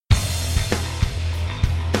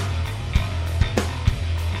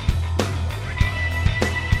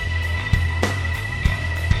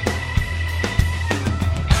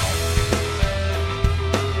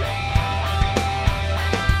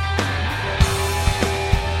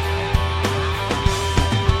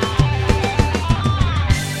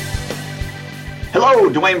Hello,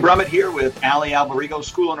 Duane Brummett here with Allie Alberigo,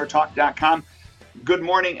 SchoolOwnerTalk.com. Good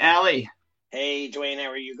morning, Allie. Hey, Duane, how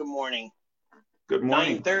are you? Good morning. Good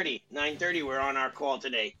morning. 9:30. We're on our call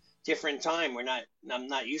today. Different time. I'm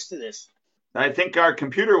not used to this. I think our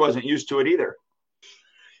computer wasn't used to it either.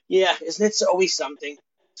 Yeah, isn't it always something?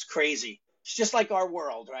 It's crazy. It's just like our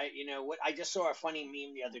world, right? You know what? I just saw a funny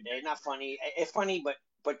meme the other day. Not funny, funny,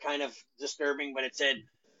 but kind of disturbing. But it said,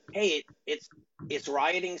 "Hey, it's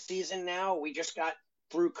rioting season now. We just got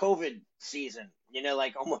through COVID season. You know,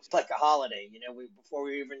 like almost like a holiday. You know, before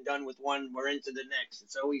we're even done with one, we're into the next.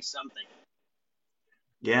 It's always something."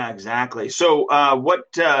 Yeah, exactly. So,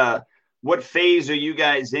 what phase are you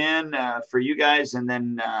guys in for you guys? And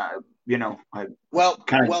then,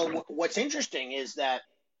 what's interesting is that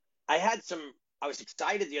I was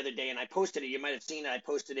excited the other day, and I posted it. You might have seen it. I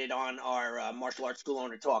posted it on our Martial Arts School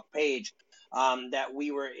Owner Talk page, that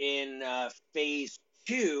we were in phase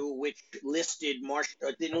 2, which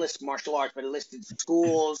didn't list martial arts, but it listed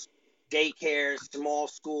schools, daycares, small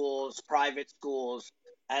schools, private schools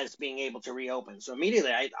as being able to reopen. So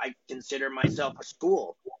immediately I consider myself a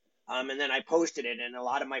school. And then I posted it, and a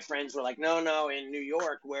lot of my friends were like, no, in New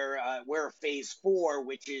York, we're phase 4,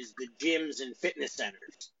 which is the gyms and fitness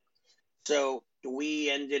centers. So it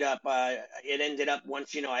ended up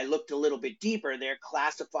once, I looked a little bit deeper, they're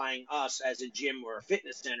classifying us as a gym or a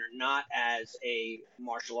fitness center, not as a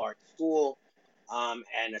martial arts school,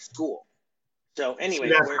 and a school. So anyway,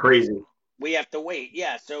 that's crazy. We have to wait.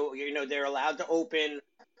 Yeah. So, they're allowed to open,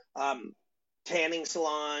 tanning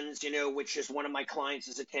salons, which is one of my clients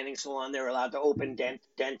is a tanning salon. They're allowed to open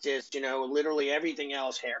dentists, literally everything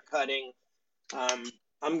else, hair cutting.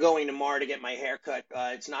 I'm going tomorrow to get my hair cut.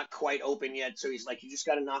 It's not quite open yet. So he's like, you just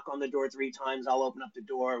got to knock on the door 3 times. I'll open up the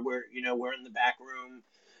door. We're in the back room,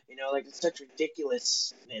 like it's such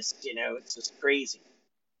ridiculousness, it's just crazy.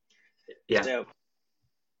 Yeah. So,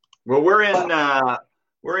 well,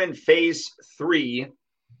 we're in phase 3,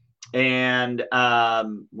 and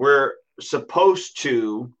we're supposed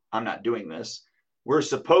to, I'm not doing this. We're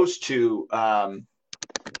supposed to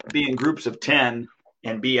be in groups of 10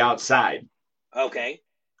 and be outside. Okay.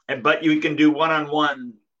 But you can do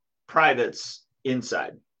one-on-one privates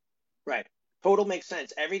inside. Right. Total makes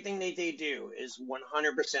sense. Everything they do is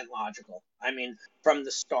 100% logical. I mean, from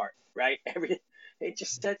the start, right?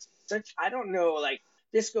 That's such, I don't know, like,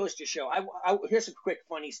 this goes to show. Here's a quick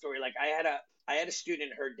funny story. Like, I had a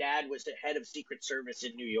student, her dad was the head of Secret Service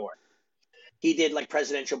in New York. He did like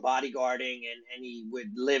presidential bodyguarding, and he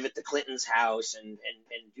would live at the Clintons' house and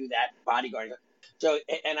do that bodyguarding. So,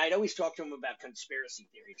 and I'd always talk to him about conspiracy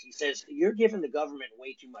theories. He says, you're giving the government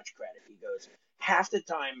way too much credit. He goes, half the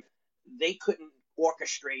time they couldn't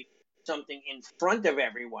orchestrate something in front of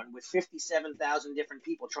everyone with 57,000 different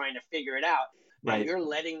people trying to figure it out. Right. And you're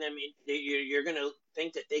letting them in, you're going to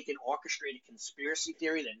think that they can orchestrate a conspiracy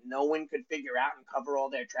theory that no one could figure out and cover all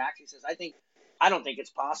their tracks. He says, I don't think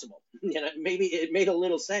it's possible. Maybe it made a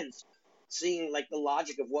little sense seeing like the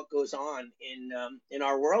logic of what goes on in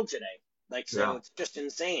our world today. Like, so yeah. It's just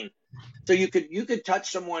insane. So you could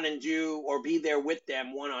touch someone and do or be there with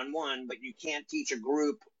them one-on-one, but you can't teach a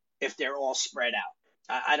group if they're all spread out.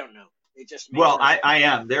 I don't know. It just I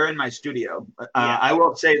am. They're in my studio. Yeah. I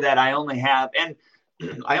will say that I only have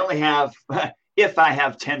if I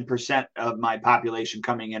have 10% of my population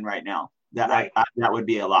coming in right now, that would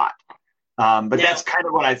be a lot. But that's kind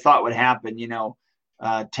of what I thought would happen.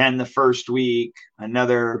 10 the first week,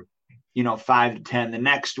 another 5 to 10 the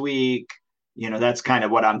next week. That's kind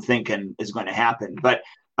of what I'm thinking is going to happen. But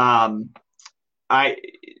I'm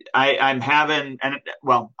having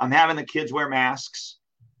the kids wear masks.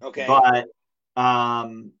 Okay. But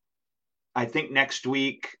I think next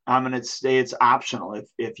week I'm going to say it's optional.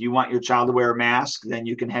 If you want your child to wear a mask, then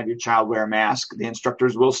you can have your child wear a mask. The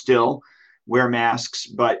instructors will still wear masks,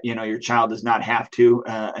 but your child does not have to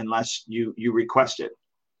unless you request it.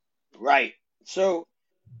 Right. So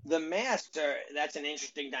the masks that's an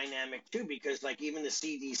interesting dynamic too, because like even the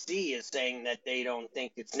CDC is saying that they don't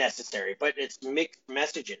think it's necessary, but it's mixed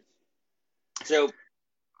messages. So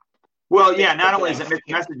well, yeah, not only is it mixed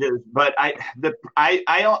messages, but I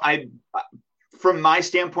from my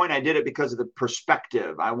standpoint, I did it because of the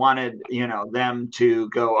perspective. I wanted, them to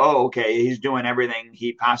go, oh, okay, he's doing everything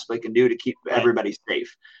he possibly can do to keep everybody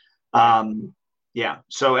safe. Yeah.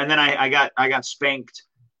 So, and then I got spanked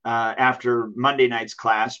after Monday night's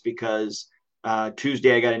class because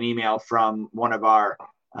Tuesday I got an email from one of our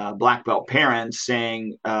black belt parents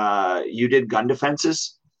saying, you did gun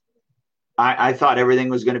defenses. I thought everything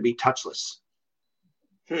was going to be touchless.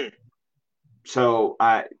 Hmm. So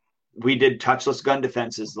we did touchless gun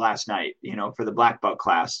defenses last night, for the black belt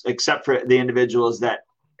class, except for the individuals that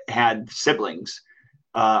had siblings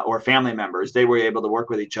or family members. They were able to work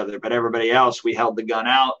with each other, but everybody else, we held the gun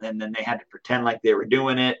out and then they had to pretend like they were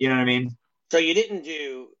doing it. You know what I mean? So you didn't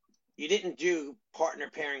do partner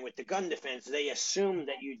pairing with the gun defense. They assumed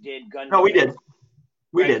that you did gun No, we defense. did.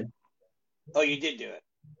 We Right? did. Oh, you did do it.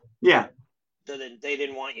 Yeah. So then they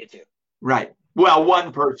didn't want you to. Right. Well,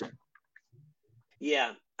 one person.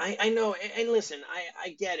 Yeah, I know. And listen, I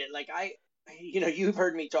get it. Like you've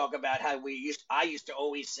heard me talk about how I used to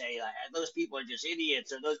always say like, those people are just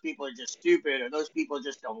idiots, or those people are just stupid, or those people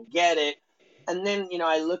just don't get it. And then,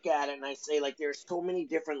 I look at it and I say, like, there's so many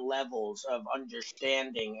different levels of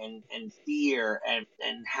understanding and fear and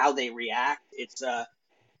how they react.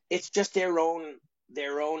 It's just their own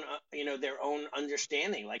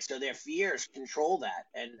understanding. Like, so their fears control that.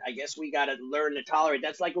 And I guess we got to learn to tolerate.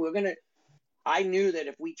 That's like I knew that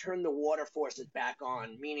if we turned the water faucet back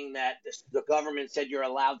on, meaning that the government said you're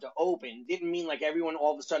allowed to open, didn't mean like everyone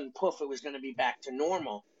all of a sudden, poof, it was going to be back to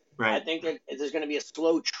normal. Right. I think that there's going to be a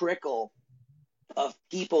slow trickle of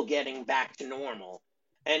people getting back to normal.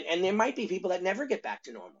 And there might be people that never get back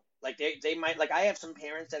to normal. Like they might, like I have some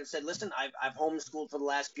parents that have said, listen, I've homeschooled for the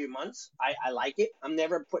last few months. I like it. I'm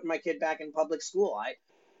never putting my kid back in public school. I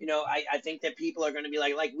think that people are going to be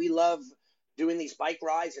like we love doing these bike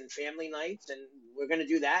rides and family nights, and we're going to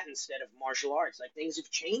do that instead of martial arts. Like, things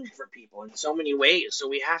have changed for people in so many ways. So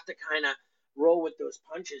we have to kind of roll with those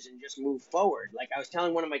punches and just move forward. Like I was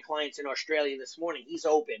telling one of my clients in Australia this morning, he's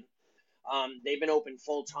open. They've been open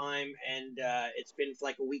full time, and it's been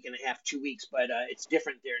like a week and a half, 2 weeks, but it's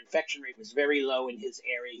different. Their infection rate was very low in his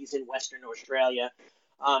area. He's in Western Australia,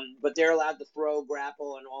 but they're allowed to throw,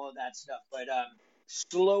 grapple, and all of that stuff. But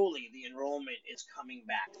slowly, the enrollment is coming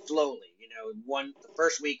back. Slowly, the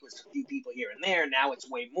first week was a few people here and there. Now it's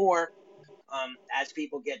way more. As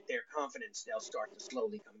people get their confidence, they'll start to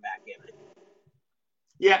slowly come back in.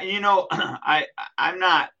 Yeah, I'm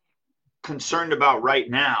not concerned about right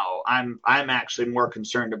now. I'm actually more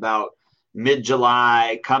concerned about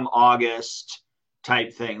mid-July, come August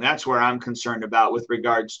type thing. That's where I'm concerned about with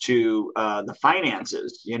regards to the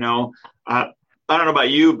finances. I don't know about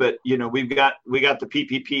you, but we got the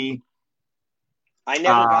PPP. I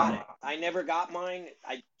never got it. I never got mine.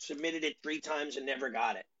 I submitted it 3 times and never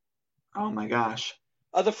got it. Oh my gosh.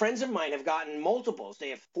 Other friends of mine have gotten multiples. They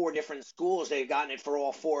have 4 different schools. They've gotten it for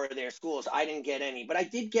all 4 of their schools. I didn't get any, but I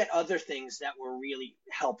did get other things that were really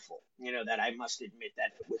helpful, that I must admit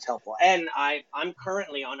that was helpful. And I'm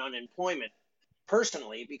currently on unemployment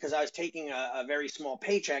personally because I was taking a very small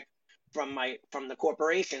paycheck from the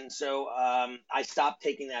corporation. So I stopped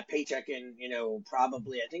taking that paycheck in,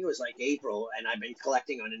 probably, I think it was like April, and I've been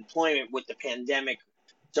collecting unemployment with the pandemic.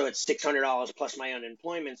 So it's $600 plus my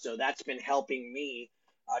unemployment. So that's been helping me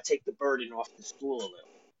take the burden off the school a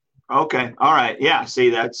little. Okay. All right. Yeah. See,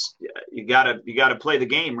 that's, you gotta play the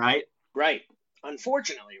game, right? Right.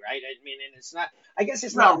 Unfortunately, right? I mean, and it's not, I guess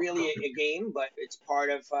it's not really a game, but it's part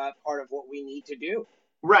of what we need to do.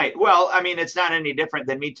 Right. Well, I mean, it's not any different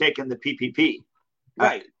than me taking the PPP.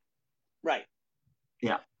 Right. Right.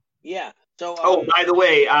 Yeah. Yeah. So, by the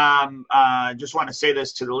way, just want to say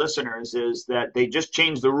this to the listeners is that they just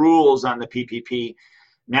changed the rules on the PPP.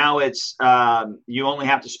 Now it's you only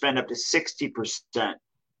have to spend up to 60%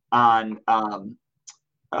 on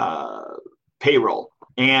payroll,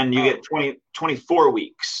 and you get 24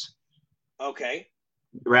 weeks. Okay.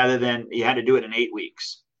 Rather than you had to do it in 8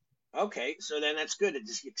 weeks. Okay, so then that's good. It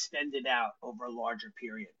just extended out over a larger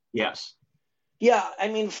period. Yes. Yeah, I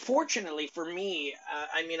mean, fortunately for me,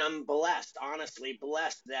 I'm blessed, honestly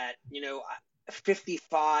blessed that,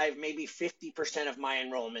 55, maybe 50% of my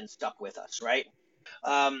enrollment stuck with us, right?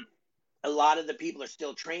 A lot of the people are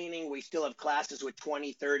still training. We still have classes with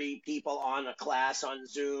 20, 30 people on a class on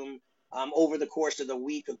Zoom. Over the course of the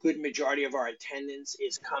week, a good majority of our attendance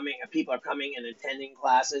is coming. People are coming and attending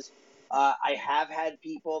classes. I have had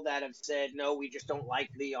people that have said, no, we just don't like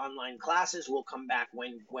the online classes. We'll come back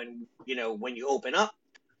when you open up.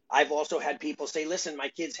 I've also had people say, listen, my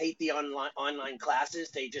kids hate the online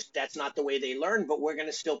classes. That's not the way they learn, but we're going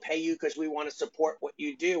to still pay you because we want to support what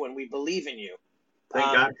you do and we believe in you.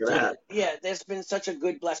 Thank God for that. Yeah, there's been such a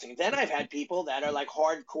good blessing. Then I've had people that are like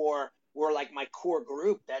hardcore, were like my core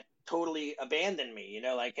group that totally abandoned me,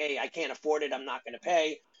 like, hey, I can't afford it. I'm not going to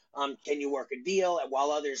pay. Can you work a deal?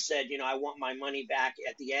 While others said, I want my money back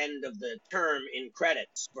at the end of the term in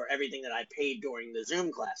credits for everything that I paid during the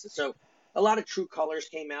Zoom classes. So a lot of true colors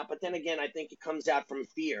came out. But then again, I think it comes out from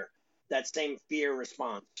fear, that same fear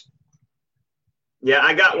response. Yeah,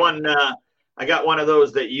 I got one of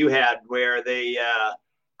those that you had where they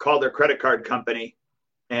called their credit card company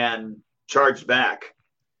and charged back.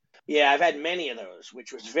 Yeah, I've had many of those,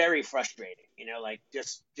 which was very frustrating. Like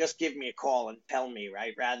just give me a call and tell me,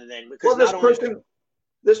 right? Rather than because Well, not only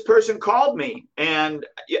this person called me, and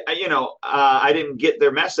I didn't get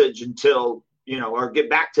their message until or get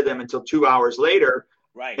back to them until 2 hours later.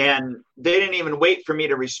 right. And they didn't even wait for me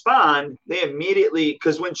to respond. They immediately,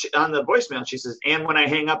 because on the voicemail, she says, and when I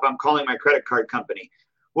hang up, I'm calling my credit card company.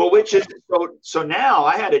 Well, which is, so now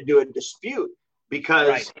I had to do a dispute because,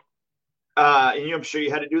 Right. And I'm sure you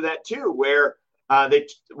had to do that too, where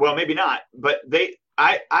well, maybe not, but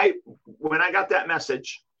when I got that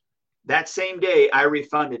message, that same day I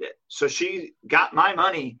refunded it. So she got my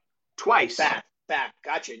money twice. Back.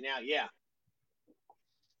 Gotcha. Now, yeah.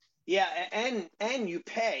 Yeah, and you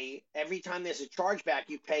pay every time there's a chargeback.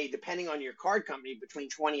 You pay, depending on your card company, between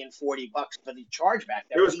 $20 and $40 for the chargeback.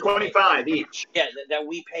 It was 25 each. Yeah, that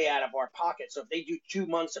we pay out of our pocket. So if they do 2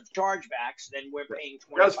 months of chargebacks, then we're paying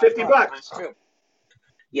 $25. That was $50. Too.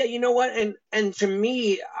 Yeah, you know what? And to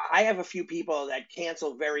me, I have a few people that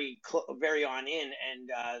cancel very on in, and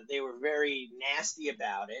they were very nasty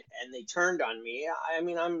about it, and they turned on me. I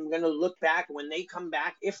mean, I'm gonna look back when they come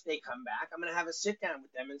back. If they come back, I'm gonna have a sit down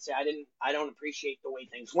with them and say I don't appreciate the way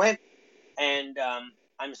things went, and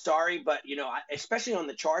I'm sorry, but especially on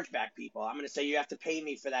the chargeback people, I'm gonna say you have to pay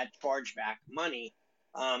me for that chargeback money.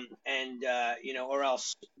 Or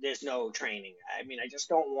else there's no training. I mean, I just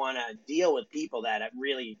don't want to deal with people that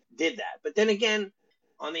really did that. But then again,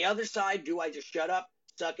 on the other side, do I just shut up,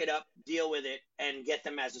 suck it up, deal with it, and get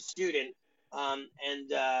them as a student,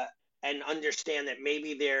 and understand that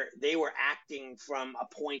maybe they were acting from a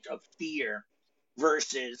point of fear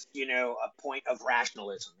versus a point of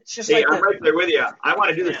rationalism. It's just I'm right there with you. I want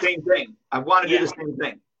to do the same thing. I want to do the same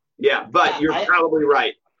thing. Yeah, but you're probably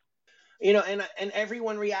right. And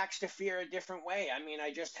everyone reacts to fear a different way. I mean,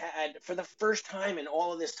 I just had, for the first time in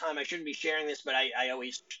all of this time, I shouldn't be sharing this, but I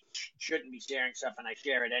always shouldn't be sharing stuff, and I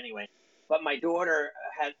share it anyway. But my daughter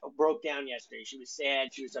broke down yesterday. She was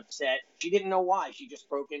sad. She was upset. She didn't know why. She just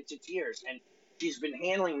broke into tears. And she's been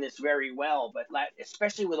handling this very well, but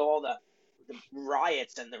especially with all the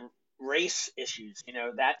riots and the race issues,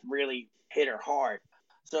 that really hit her hard.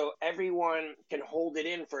 So everyone can hold it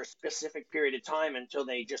in for a specific period of time until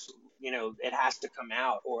they just, it has to come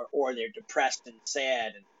out, or they're depressed and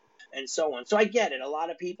sad and so on. So I get it. A lot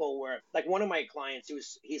of people were like, one of my clients,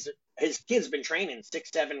 his kid's been training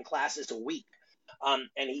 6-7 classes a week. And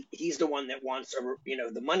he's the one that wants,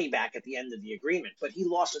 the money back at the end of the agreement, but he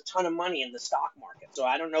lost a ton of money in the stock market. So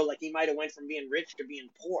I don't know, like he might've went from being rich to being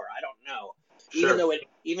poor. I don't know. Sure.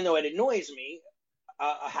 Even though it annoys me,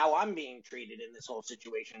 how I'm being treated in this whole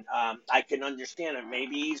situation, I can understand it.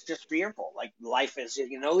 Maybe he's just fearful. Like life as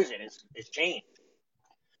he knows it is changed.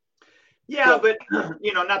 Yeah, so, but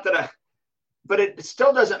not that but it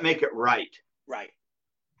still doesn't make it right. Right.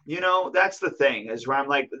 That's the thing, is where I'm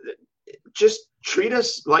like, just treat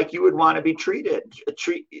us like you would want to be treated.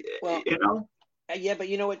 Yeah, but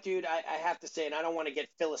you know what, dude? I have to say, and I don't want to get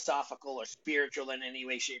philosophical or spiritual in any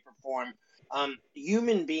way, shape, or form.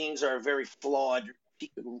 Human beings are a very flawed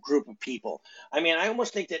group of people. I mean, I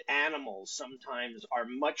almost think that animals sometimes are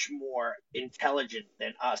much more intelligent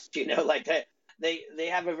than us. Like they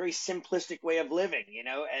have a very simplistic way of living.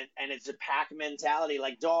 And it's a pack mentality.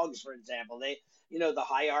 Like dogs, for example, they the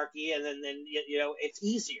hierarchy, and then it's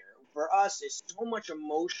easier. For us, it's so much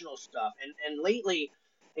emotional stuff, and lately,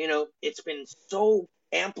 it's been so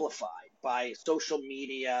amplified by social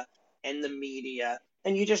media and the media.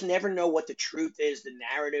 And you just never know what the truth is, the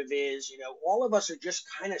narrative is. All of us are just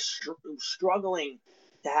kind of struggling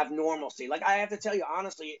to have normalcy. Like, I have to tell you,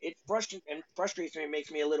 honestly, it frustrates me and makes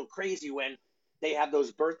me a little crazy when they have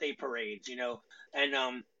those birthday parades, and,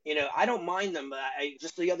 I don't mind them.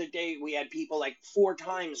 Just the other day, we had people like 4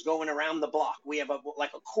 times going around the block. We have a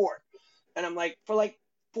court. And I'm like, for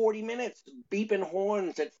 40 minutes beeping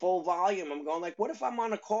horns at full volume. I'm going like, what if I'm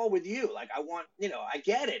on a call with you? Like, I want, I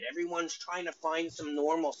get it. Everyone's trying to find some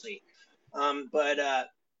normalcy. But I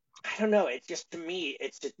don't know. It's just, to me,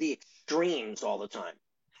 it's just the extremes all the time.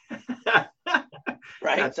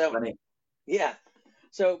 Right. That's funny. Yeah.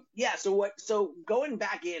 So going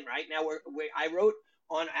back in right now, I wrote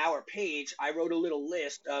on our page, I wrote a little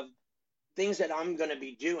list of things that I'm going to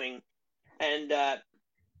be doing. And,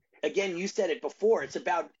 again, you said it before. It's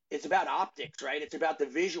about optics, right? It's about the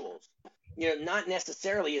visuals. Not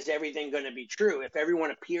necessarily is everything going to be true. If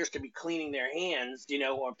everyone appears to be cleaning their hands,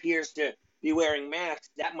 or appears to be wearing masks,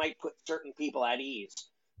 that might put certain people at ease.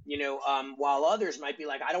 While others might be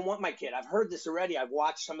like, I don't want my kid. I've heard this already. I've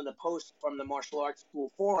watched some of the posts from the martial arts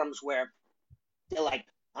school forums where they're like,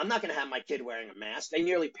 I'm not going to have my kid wearing a mask. They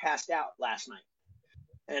nearly passed out last night.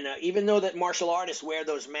 And even though that martial artists wear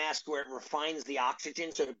those masks where it refines the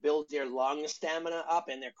oxygen, so it builds their lung stamina up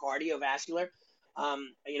and their cardiovascular,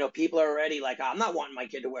 people are already like, I'm not wanting my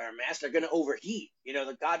kid to wear a mask. They're going to overheat.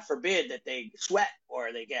 God forbid that they sweat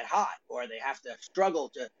or they get hot or they have to struggle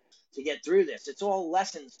to get through this. It's all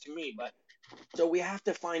lessons to me, but so we have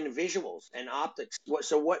to find visuals and optics.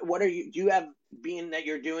 What are you? Do you have, being that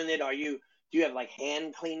you're doing it? Do you have like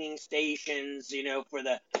hand cleaning stations?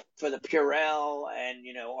 For the Purell, and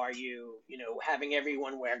are you having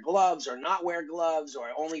everyone wear gloves or not wear gloves, or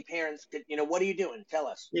only parents could? What are you doing? Tell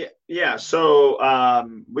us. Yeah. So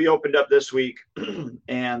we opened up this week,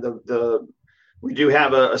 and we do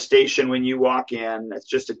have a station when you walk in. It's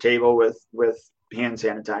just a table with hand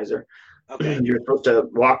sanitizer. Okay. You're supposed to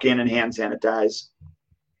walk in and hand sanitize,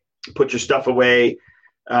 put your stuff away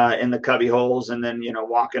in the cubby holes, and then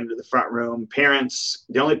walk into the front room.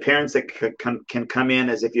 The only parents that can come in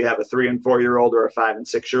is if you have a 3 and 4 year old or a 5 and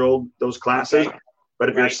 6 year old, those classes. Okay. But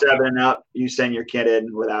if you're 7 and up, you send your kid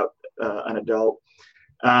in without an adult.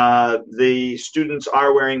 The students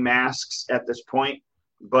are wearing masks at this point,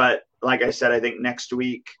 but like I said, I think next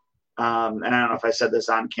week, and I don't know if I said this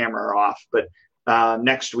on camera or off, but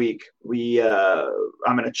next week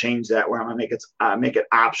I'm going to change that, where I'm going to make it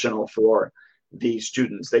optional for the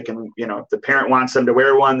students. They can, if the parent wants them to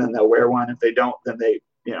wear one, then they'll wear one. If they don't, then they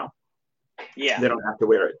don't have to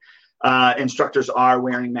wear it. Instructors are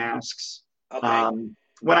wearing masks. Okay.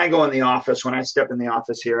 When I go in the office, when I step in the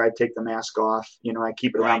office here, I take the mask off. I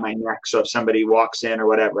keep it around my neck, so if somebody walks in or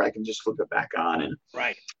whatever, I can just flip it back on, and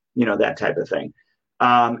that type of thing.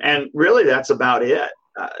 And really, that's about it.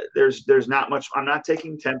 There's not much. I'm not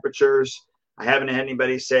taking temperatures. I haven't had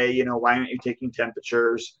anybody say, why aren't you taking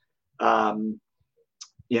temperatures? And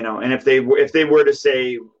if they were to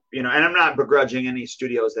say, and I'm not begrudging any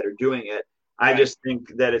studios that are doing it. I just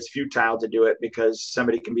think that it's futile to do it, because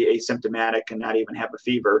somebody can be asymptomatic and not even have a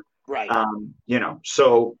fever. Right.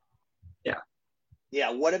 So yeah.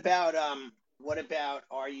 Yeah. What about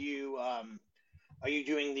are you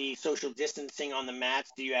doing the social distancing on the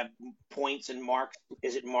mats? Do you have points and marks?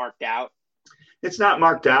 Is it marked out? It's not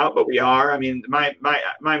marked out, but we are. I mean, my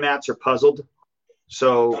mats are puzzled,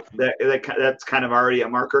 so that's kind of already a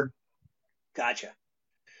marker. Gotcha.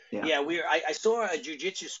 Yeah. I saw a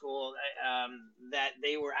jiu-jitsu school that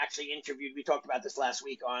they were actually interviewed. We talked about this last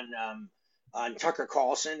week on Tucker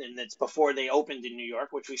Carlson, and that's before they opened in New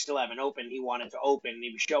York, which we still haven't opened. He wanted to open, and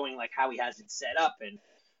he was showing like how he has it set up, and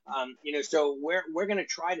so we're going to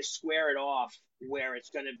try to square it off where it's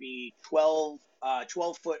going to be 12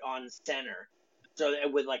 foot on center, so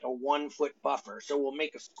that with like a 1 foot buffer. So we'll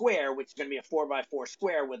make a square, which is going to be a 4x4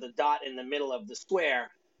 square with a dot in the middle of the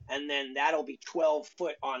square. And then that'll be 12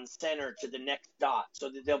 foot on center to the next dot. So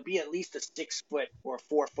that there'll be at least a 6 foot or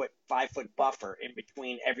 4 foot, 5 foot buffer in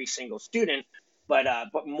between every single student. But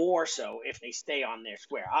more so if they stay on their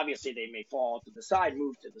square. Obviously, they may fall to the side,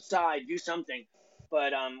 move to the side, do something.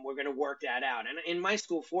 But we're going to work that out. And in my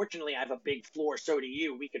school, fortunately, I have a big floor. So do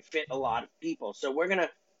you. We could fit a lot of people. So we're going to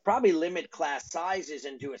probably limit class sizes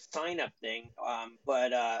and do a sign-up thing.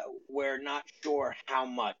 But we're not sure how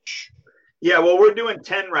much. Yeah, well, we're doing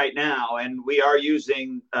 10 right now, and we are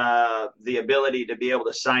using the ability to be able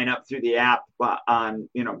to sign up through the app on,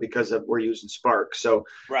 because we're using Spark. So,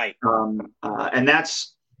 and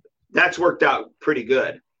that's worked out pretty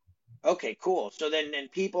good. Okay, cool. So then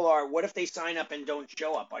people what if they sign up and don't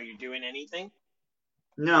show up? Are you doing anything?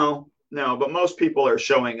 No, but most people are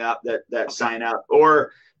showing up that sign up,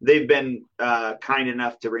 or they've been kind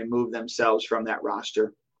enough to remove themselves from that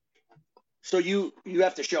roster. So you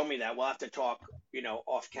have to show me that. We'll have to talk,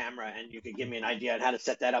 off camera, and you could give me an idea on how to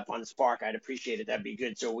set that up on Spark. I'd appreciate it. That'd be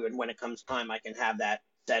good. So when it comes time, I can have that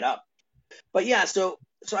set up. But yeah, so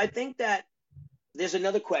I think that there's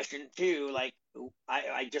another question too. Like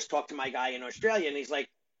I just talked to my guy in Australia, and he's like,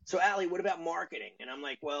 so Allie, what about marketing? And I'm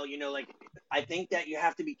like, well, I think that you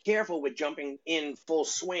have to be careful with jumping in full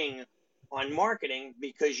swing on marketing,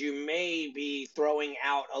 because you may be throwing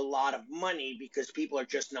out a lot of money because people are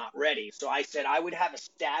just not ready. So I said I would have a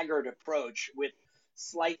staggered approach with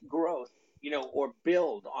slight growth, or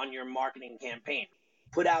build on your marketing campaign.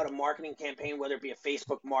 Put out a marketing campaign, whether it be a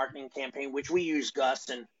Facebook marketing campaign, which we use, Gus.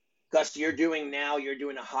 And Gus, you're doing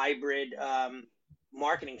a hybrid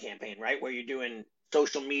marketing campaign, right? Where you're doing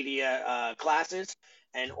social media classes,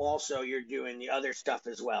 and also you're doing the other stuff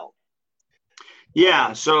as well.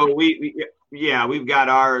 Yeah, so we've got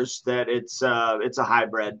ours that it's a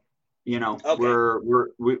hybrid. Okay.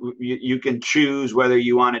 You can choose whether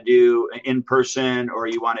you want to do in person or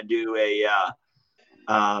you want to do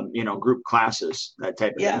group classes, that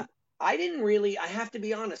type of thing. I have to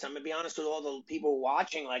be honest. I'm gonna be honest with all the people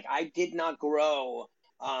watching. Like, I did not grow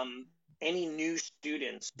um, any new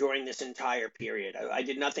students during this entire period. I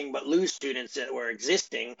did nothing but lose students that were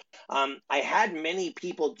existing. I had many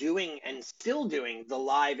people doing and still doing the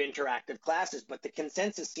live interactive classes, but the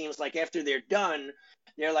consensus seems like after they're done,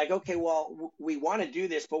 they're like, okay, well, we want to do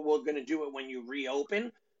this, but we're going to do it when you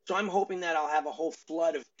reopen. So I'm hoping that I'll have a whole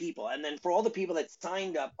flood of people. And then for all the people that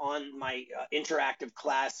signed up on my interactive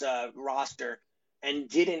class roster and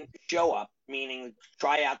didn't show up, meaning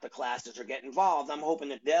try out the classes or get involved, I'm hoping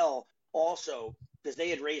that they'll also, because they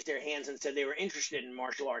had raised their hands and said they were interested in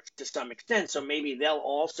martial arts to some extent, so maybe they'll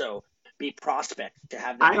also be prospects to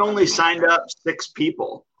have them. I only signed up 6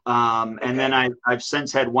 people, and then I've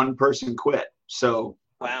since had one person quit. So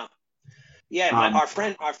wow. Yeah, our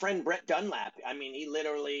friend Brett Dunlap. I mean, he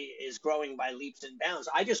literally is growing by leaps and bounds.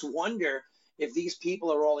 I just wonder if these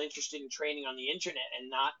people are all interested in training on the internet and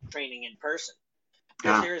not training in person.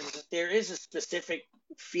 Because there is a specific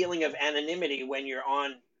feeling of anonymity when you're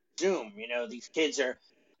on Zoom. These kids are,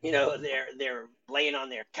 they're laying on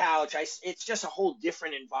their couch. It's just a whole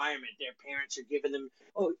different environment. Their parents are giving them,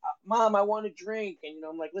 oh, Mom, I want a drink, and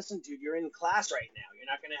I'm like, listen, dude, you're in class right now.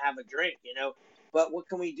 You're not going to have a drink, But what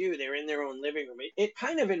can we do? They're in their own living room. It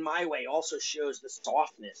kind of, in my way, also shows the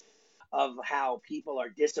softness of how people are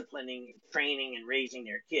disciplining, training, and raising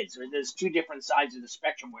their kids. There's 2 different sides of the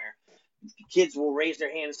spectrum where kids will raise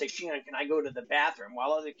their hand and say, Shion, can I go to the bathroom?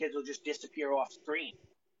 While other kids will just disappear off screen.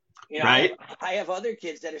 Right. I have other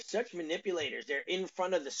kids that are such manipulators. They're in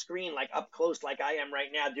front of the screen, like up close, like I am right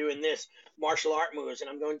now doing this martial art moves. And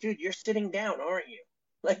I'm going, dude, you're sitting down, aren't you?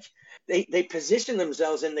 Like they position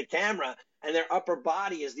themselves in the camera and their upper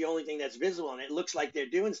body is the only thing that's visible. And it looks like they're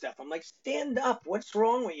doing stuff. I'm like, stand up. What's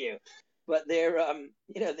wrong with you? But they're,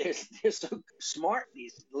 they're so smart,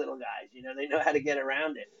 these little guys, they know how to get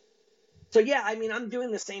around it. So, yeah, I mean, I'm doing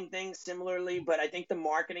the same thing similarly, but I think the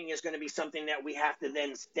marketing is going to be something that we have to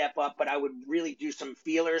then step up. But I would really do some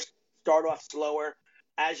feelers, start off slower.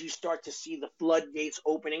 As you start to see the floodgates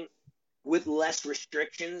opening with less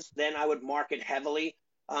restrictions, then I would market heavily.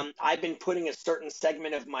 I've been putting a certain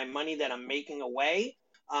segment of my money that I'm making away.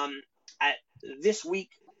 This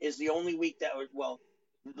week is the only week that,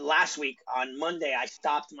 last week on Monday, I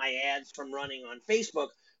stopped my ads from running on Facebook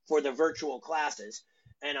for the virtual classes.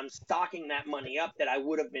 And I'm stocking that money up that I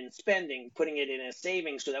would have been spending, putting it in a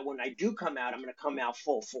savings so that when I do come out, I'm going to come out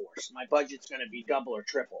full force. My budget's going to be double or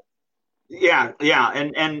triple. Yeah.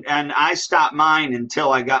 And I stopped mine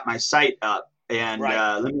until I got my site up. And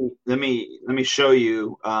right. Let me show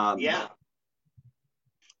you. Yeah.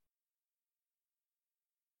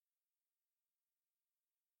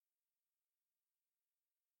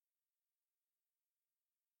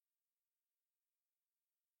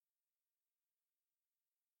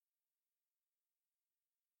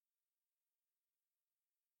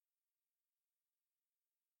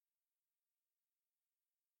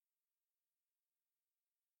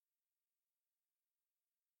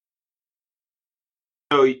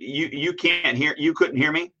 So you couldn't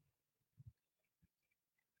hear me?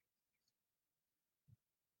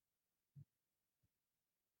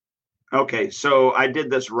 Okay, so I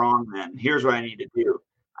did this wrong then. Here's what I need to do.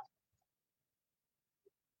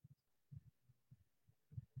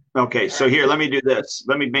 Okay, so here, let me do this.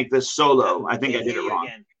 Let me make this solo. I think I did it wrong.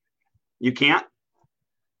 You can't?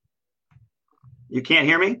 You can't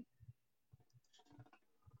hear me?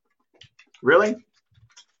 Really?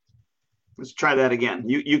 Let's try that again.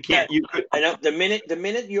 You can't. Yeah, you could. I know the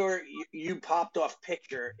minute you popped off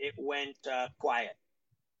picture, it went quiet.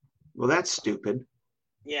 Well, that's stupid.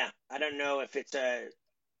 Yeah, I don't know if it's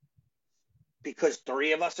because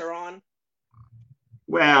 3 of us are on.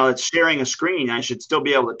 Well, it's sharing a screen. I should still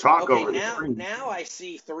be able to talk over the screen. Now I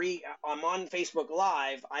see 3. I'm on Facebook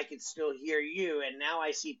Live. I can still hear you, and now I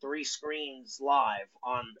see 3 screens live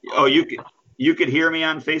on. Oh, you could hear me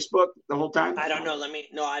on Facebook the whole time? I don't know.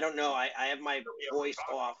 I don't know. I have my voice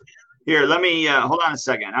off. Here, let me hold on a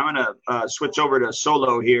second. I'm going to switch over to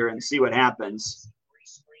solo here and see what happens.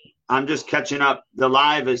 I'm just catching up. The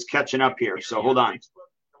live is catching up here, so hold on.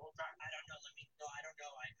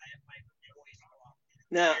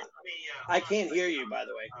 No, I can't hear you, by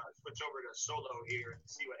the way. Switch over to solo here and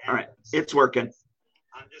see what happens. All right, it's working.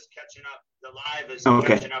 I'm just catching up. The live is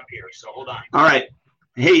catching up here, so hold on. All right.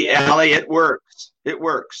 Hey, Allie, it works. It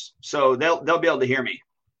works. So they'll be able to hear me.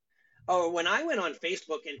 Oh, when I went on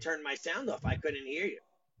Facebook and turned my sound off, I couldn't hear you.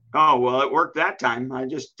 Oh, well, it worked that time. I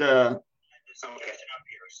just catching up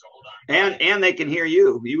here, so hold on. And they can hear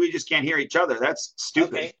you. We just can't hear each other. That's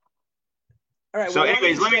stupid. Okay. All right. So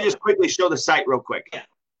anyways, let me just quickly show the site real quick. Yeah.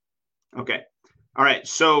 Okay. All right.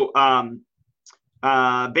 So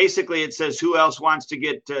basically it says who else wants to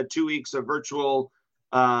get 2 weeks of virtual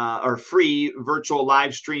or free virtual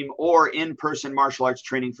live stream or in-person martial arts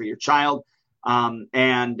training for your child. And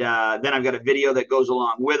then I've got a video that goes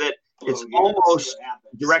along with it. It's almost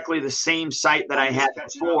directly the same site that I had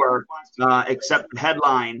before, except the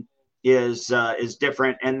headline is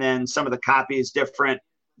different, and then some of the copy is different,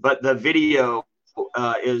 but the video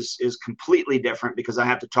is completely different because I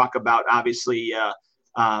have to talk about obviously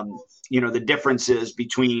the differences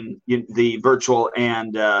between the virtual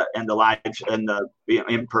and the live and the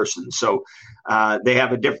in person. So they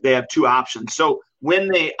have two options. So when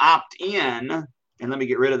they opt in, and let me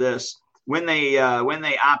get rid of this. When they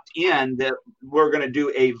opt in, that we're going to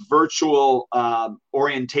do a virtual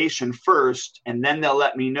orientation first, and then they'll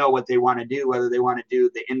let me know what they want to do, whether they want to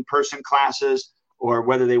do the in-person classes or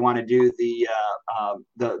whether they want to do the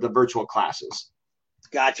virtual classes.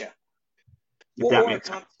 Gotcha.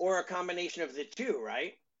 Or a combination of the two,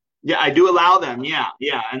 right? Yeah, I do allow them. Yeah,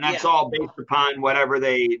 and that's all based upon whatever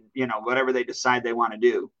they decide they want to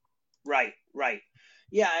do. Right.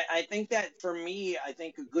 Yeah, I think that for me, I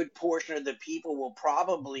think a good portion of the people will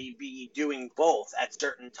probably be doing both at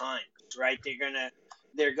certain times, right?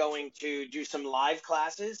 They're going to do some live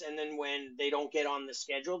classes, and then when they don't get on the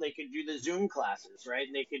schedule, they could do the Zoom classes, right?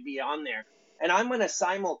 And they could be on there. And I'm going to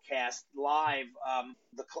simulcast live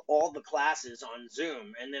all the classes on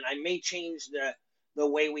Zoom, and then I may change the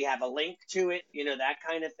way we have a link to it, that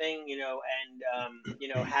kind of thing,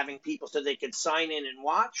 and having people so they could sign in and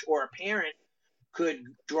watch, or a parent could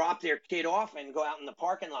drop their kid off and go out in the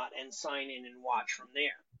parking lot and sign in and watch from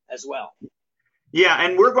there as well. Yeah,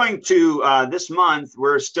 and we're going to this month.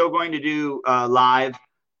 We're still going to do live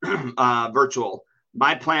virtual.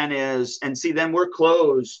 My plan is, and see, then we're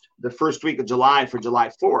closed the first week of July for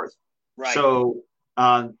July 4th. Right. So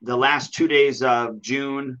the last 2 days of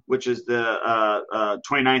June, which is the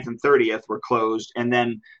 29th and 30th, we're closed, and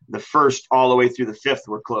then the 1st all the way through the 5th,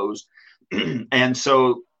 we're closed. And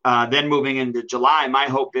so then moving into July, my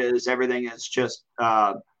hope is everything is just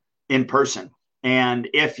in person. And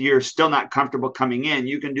if you're still not comfortable coming in,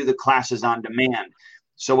 you can do the classes on demand.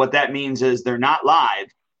 So what that means is they're not live,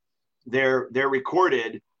 they're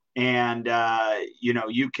recorded, and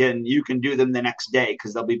you can do them the next day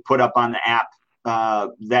because they'll be put up on the app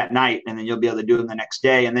that night, and then you'll be able to do them the next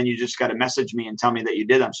day. And then you just got to message me and tell me that you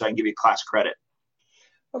did them so I can give you class credit.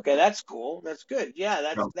 Okay, that's cool. That's good.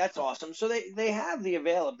 Yeah, that's awesome. So they have the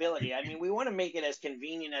availability. I mean, we want to make it as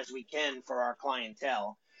convenient as we can for our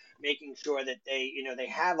clientele, making sure that they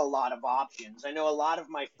have a lot of options. I know a lot of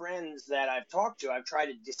my friends that I've talked to, I've tried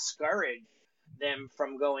to discourage them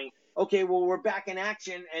from going, okay, well, we're back in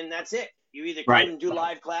action and that's it. You either come and do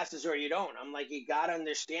live classes or you don't. I'm like, you got to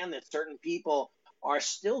understand that certain people are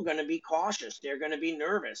still going to be cautious. They're going to be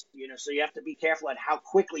nervous, so you have to be careful at how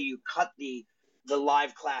quickly you cut the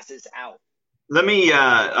live classes out. Let me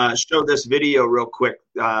show this video real quick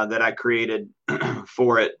that I created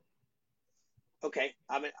for it. Okay.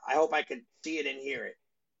 I hope I could see it and hear it.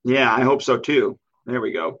 Yeah, I hope so too. There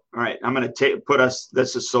we go. All right. I'm going to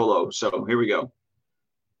this is solo. So here we go.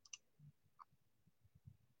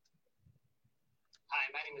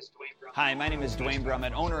 Hi, my name is Duane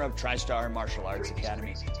Brummett, owner of TriStar Martial Arts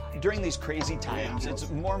Academy. During these crazy times, it's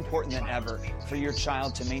more important than ever for your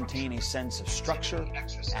child to maintain a sense of structure,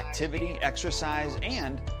 activity, exercise,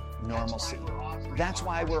 and normalcy. That's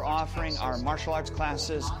why we're offering our martial arts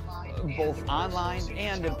classes both online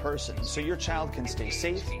and in person, so your child can stay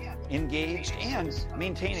safe, engaged, and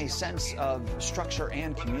maintain a sense of structure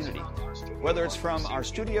and community. Whether it's from our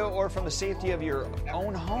studio or from the safety of your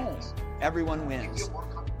own home, everyone wins.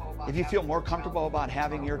 If you feel more comfortable about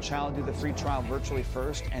having your child do the free trial virtually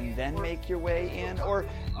first and then make your way in, or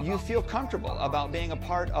you feel comfortable about being a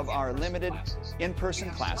part of our limited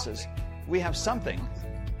in-person classes, we have something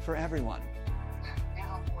for everyone.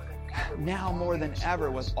 Now more than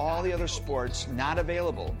ever, with all the other sports not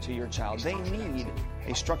available to your child, they need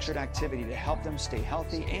a structured activity to help them stay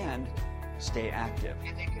healthy and stay active.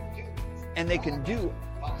 And they can do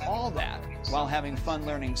all that while having fun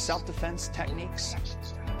learning self-defense techniques,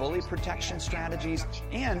 bully protection strategies,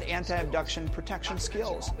 and anti-abduction protection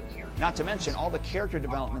skills. Not to mention all the character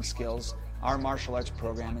development skills our martial arts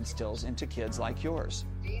program instills into kids like yours.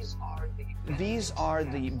 These are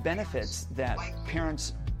the benefits that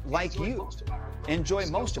parents like you, enjoy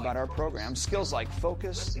most about our program. Skills like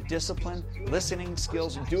focus, discipline, listening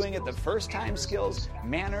skills, doing it the first time skills,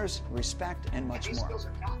 manners, respect, and much more.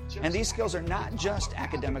 And these skills are not just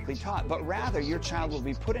academically taught, but rather your child will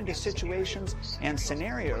be put into situations and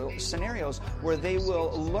scenarios where they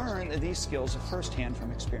will learn these skills firsthand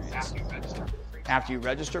from experience. After you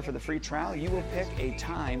register for the free trial, you will pick a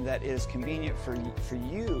time that is convenient for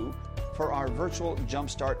you for our virtual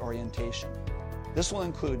Jumpstart orientation. This will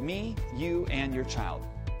include me, you, and your child.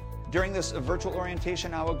 During this virtual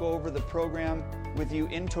orientation, I will go over the program with you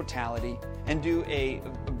in totality and do a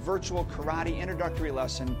virtual karate introductory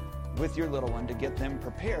lesson with your little one to get them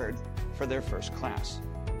prepared for their first class,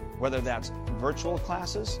 whether that's virtual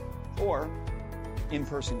classes or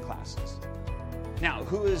in-person classes. Now,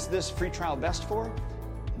 who is this free trial best for?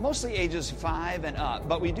 Mostly ages 5 and up,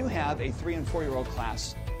 but we do have a 3 and 4-year-old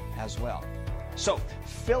class as well. So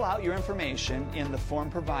fill out your information in the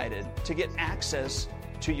form provided to get access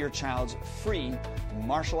to your child's free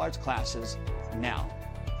martial arts classes now.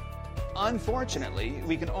 Unfortunately,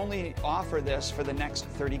 we can only offer this for the next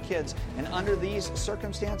 30 kids, and under these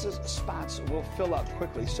circumstances, spots will fill up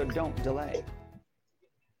quickly, so don't delay.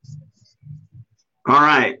 All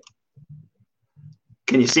right.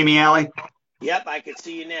 Can you see me, Allie? Yep, I can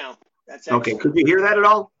see you now. That's excellent. Okay. Could you hear that at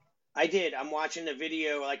all? I did. I'm watching the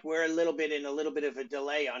video. Like, we're a little bit of a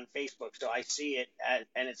delay on Facebook, so I see it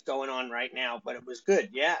and it's going on right now. But it was good.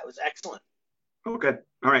 Yeah, it was excellent. Okay.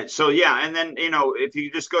 All right. So yeah, and then if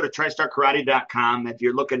you just go to tristarkarate.com, if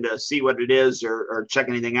you're looking to see what it is or check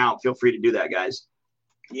anything out, feel free to do that, guys.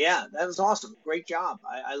 Yeah, that was awesome. Great job.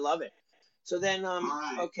 I love it. So then,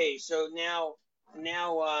 right. Okay. So now,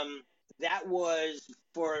 that was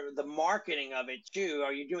for the marketing of it too.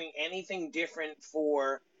 Are you doing anything different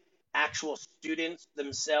for actual students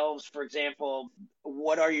themselves? For example,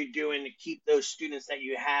 what are you doing to keep those students that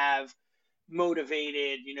you have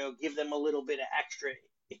motivated, give them a little bit of extra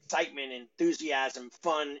excitement, enthusiasm,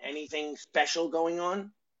 fun, anything special going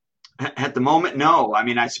on? At the moment, no. I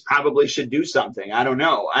mean, I probably should do something. I don't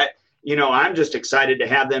know. I'm just excited to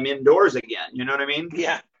have them indoors again. You know what I mean?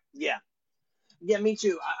 Yeah, me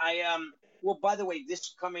too. Well, by the way,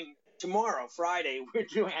 this coming tomorrow, Friday, we're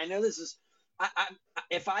doing, I know this is,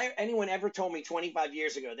 if anyone ever told me 25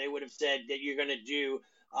 years ago, they would have said that you're going to do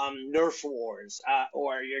Nerf wars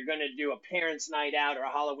or you're going to do a parents' night out or a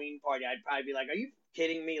Halloween party, I'd probably be like, are you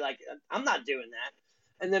kidding me? Like, I'm not doing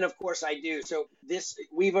that. And then, of course, I do. So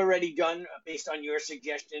we've already done, based on your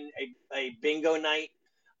suggestion, a bingo night.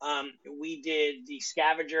 We did the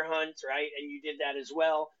scavenger hunt, right? And you did that as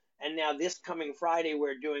well. And now this coming Friday,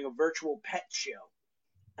 we're doing a virtual pet show.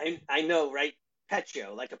 I know, right? Pet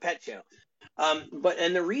show, like a pet show.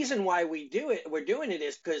 And the reason why we're doing it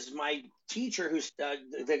is because my teacher, who's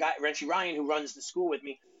the guy, Renshi Ryan, who runs the school with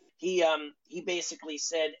me, he basically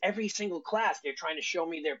said every single class they're trying to show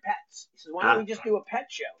me their pets. He says, why don't we just do a pet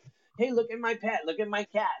show? Hey, look at my pet, look at my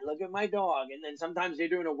cat, look at my dog. And then sometimes they're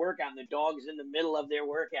doing a workout and the dog is in the middle of their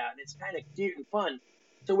workout, and it's kind of cute and fun.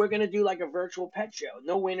 So we're going to do like a virtual pet show.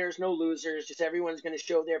 No winners, no losers. Just everyone's going to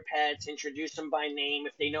show their pets, introduce them by name.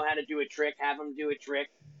 If they know how to do a trick, have them do a trick.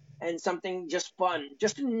 And something just fun.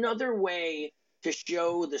 Just another way to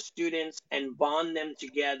show the students and bond them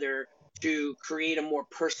together to create a more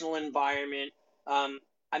personal environment.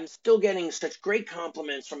 I'm still getting such great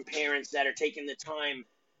compliments from parents that are taking the time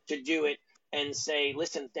to do it and say,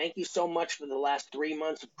 listen, thank you so much for the last 3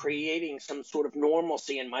 months of creating some sort of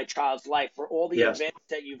normalcy in my child's life, for all the events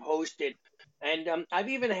that you've hosted. And I've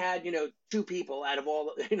even had, 2 people out of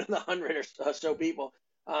all the 100 or so people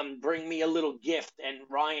bring me a little gift, and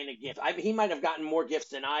Ryan a gift. He might have gotten more gifts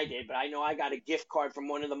than I did, but I know I got a gift card from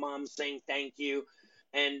one of the moms saying thank you.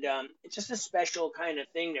 And it's just a special kind of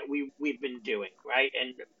thing that we've been doing, right?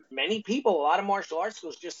 And many people, a lot of martial arts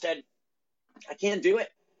schools just said, I can't do it.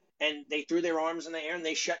 And they threw their arms in the air and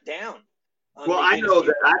they shut down. Well, I know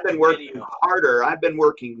that I've been working harder. I've been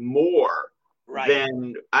working more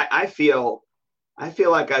than I feel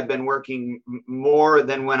like I've been working more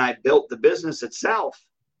than when I built the business itself.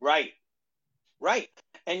 Right.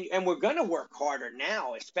 And we're going to work harder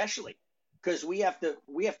now, especially because we have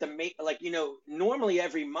to make, normally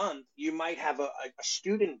every month you might have a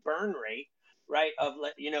student burn rate, right? Of,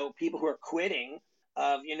 people who are quitting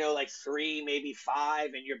of, 3, maybe 5,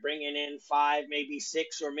 and you're bringing in 5, maybe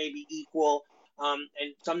 6, or maybe equal.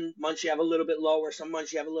 And some months you have a little bit lower, some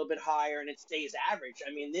months you have a little bit higher, and it stays average.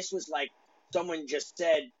 I mean, this was like someone just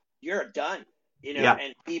said, you're done,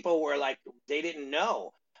 and people were like, they didn't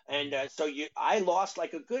know. And I lost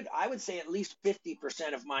like a good, I would say at least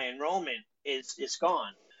 50% of my enrollment is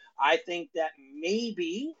gone. I think that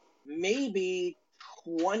maybe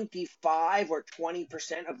 25 or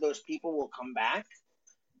 20% of those people will come back.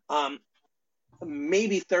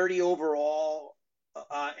 Maybe 30 overall,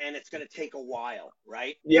 and it's going to take a while,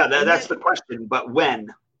 right? Yeah, that's the question. But when?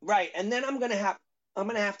 Right, and then I'm going to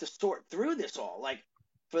have to sort through this all. Like,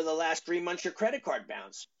 for the last 3 months, your credit card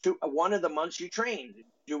bounced. One of the months you trained,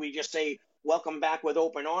 do we just say welcome back with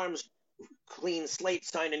open arms, clean slate,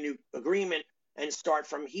 sign a new agreement, and start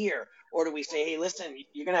from here? Or do we say, hey, listen,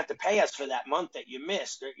 you're going to have to pay us for that month that you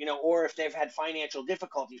missed, or if they've had financial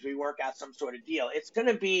difficulties, we work out some sort of deal. It's going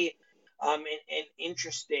to be an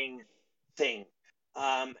interesting thing.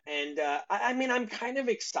 I mean, I'm kind of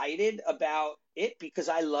excited about it because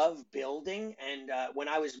I love building. And when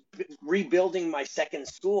I was rebuilding my second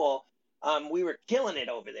school, we were killing it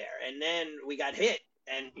over there. And then we got hit.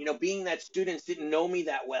 And, being that students didn't know me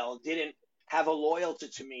that well, didn't have a loyalty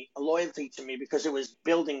to me because it was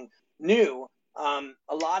building new.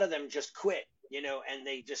 A lot of them just quit, and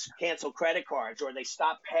they just canceled credit cards, or they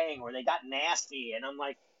stopped paying, or they got nasty. And I'm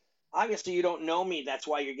like, obviously you don't know me. That's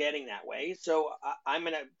why you're getting that way. So I'm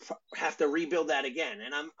going to have to rebuild that again.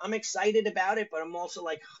 And I'm excited about it, but I'm also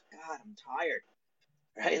like, oh, God, I'm tired,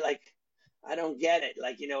 right? Like, I don't get it.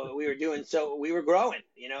 Like, we were growing,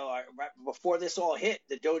 right before this all hit,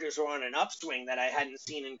 the Dodgers were on an upswing that I hadn't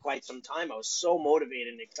seen in quite some time. I was so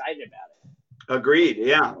motivated and excited about it. Agreed.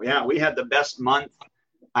 Yeah. We had the best month.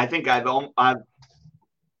 I think I've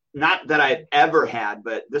not that I've ever had,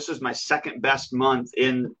 but this is my second best month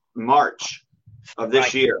in March of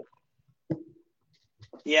this year.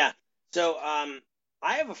 Yeah. So I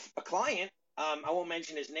have a client. I won't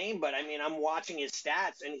mention his name, but I mean, I'm watching his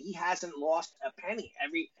stats, and he hasn't lost a penny.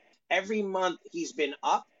 Every month he's been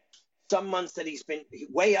up. Some months that he's been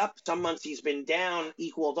way up. Some months he's been down,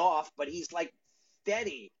 equaled off. But he's like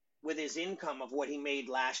steady with his income of what he made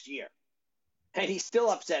last year. And he's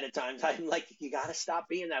still upset at times. I'm like, you got to stop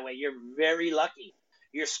being that way. You're very lucky.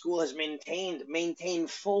 Your school has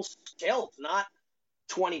maintained full tilt, not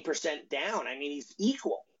 20% down. I mean, he's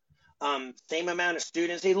equal. Same amount of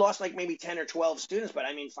students. He lost like maybe 10 or 12 students, but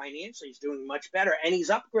I mean, financially, he's doing much better. And he's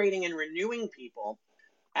upgrading and renewing people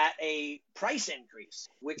at a price increase,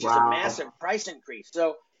 which is a massive price increase.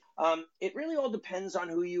 So it really all depends on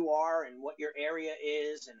who you are and what your area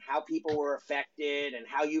is and how people were affected and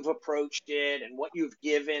how you've approached it and what you've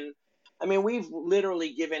given. I mean, we've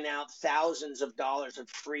literally given out thousands of dollars of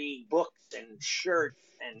free books and shirts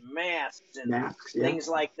and masks and things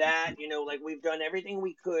like that. Like, we've done everything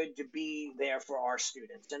we could to be there for our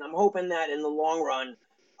students. And I'm hoping that in the long run,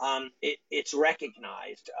 it's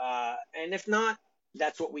recognized. And if not,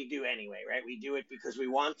 that's what we do anyway, right? We do it because we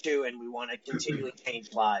want to, and we want to continually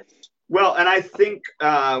change lives. Well, and I think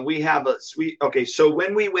we have so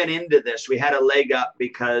when we went into this, we had a leg up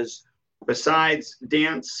because besides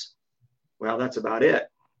dance, well, that's about it.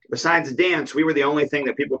 Besides dance, we were the only thing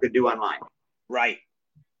that people could do online. Right.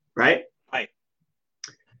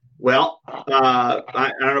 Well, I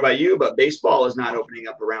don't know about you, but baseball is not opening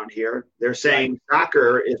up around here. They're saying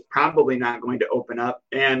soccer is probably not going to open up,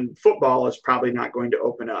 and football is probably not going to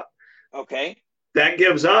open up. Okay. That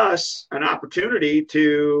gives us an opportunity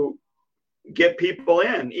to get people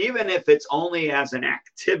in, even if it's only as an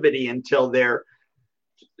activity until their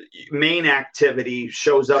main activity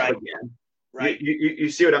shows up again. Right. You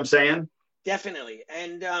see what I'm saying? Definitely.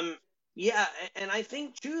 And and I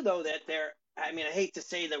think too, though, that I hate to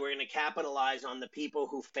say that we're going to capitalize on the people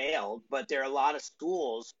who failed, but there are a lot of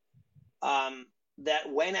schools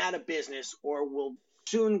that went out of business or will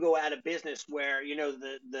soon go out of business where,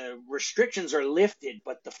 the restrictions are lifted,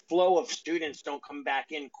 but the flow of students don't come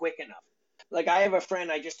back in quick enough. Like, I have a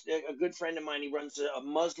friend, a good friend of mine, he runs a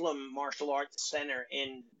Muslim martial arts center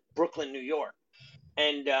in Brooklyn, New York.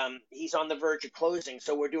 And he's on the verge of closing.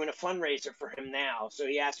 So we're doing a fundraiser for him now. So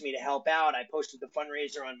he asked me to help out. I posted the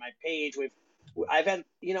fundraiser on my page. I've had,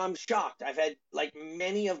 I'm shocked. I've had like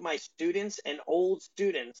many of my students and old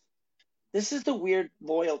students. This is the weird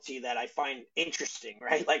loyalty that I find interesting,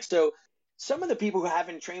 right? Like, so some of the people who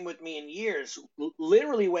haven't trained with me in years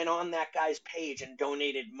literally went on that guy's page and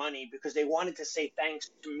donated money because they wanted to say thanks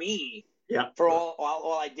to me for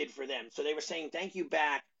all I did for them. So they were saying thank you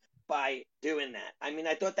back by doing that. I mean,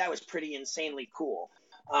 I thought that was pretty insanely cool.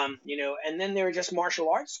 And then there are just martial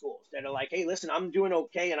arts schools that are like, hey, listen, I'm doing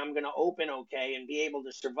okay and I'm going to open okay and be able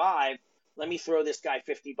to survive. Let me throw this guy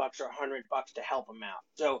 $50 or $100 to help him out.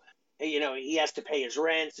 So, he has to pay his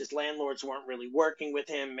rents. His landlords weren't really working with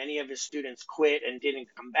him. Many of his students quit and didn't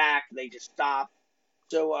come back. They just stopped.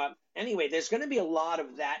 So anyway, there's going to be a lot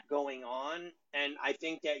of that going on. And I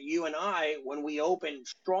think that you and I, when we open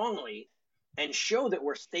strongly and show that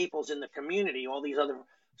we're staples in the community, all these other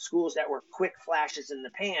schools that were quick flashes in the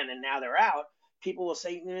pan and now they're out, people will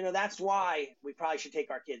say, that's why we probably should take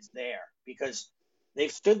our kids there, because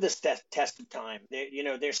they've stood this test of time.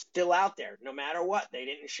 They're still out there no matter what. They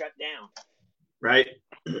didn't shut down. Right.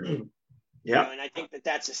 Yeah. And I think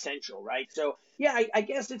that's essential, right? So, yeah, I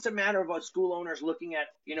guess it's a matter of school owners looking at,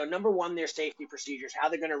 number one, their safety procedures, how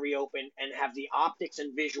they're going to reopen, and have the optics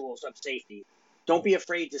and visuals of safety. Don't be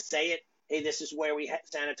afraid to say it. Hey, this is where we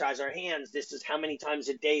sanitize our hands. This is how many times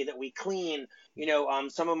a day that we clean.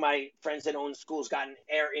 Some of my friends that own schools got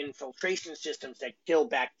air infiltration systems that kill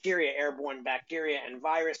bacteria, airborne bacteria and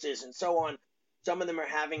viruses and so on. Some of them are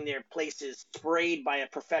having their places sprayed by a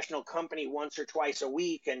professional company once or twice a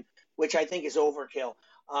week, and which I think is overkill.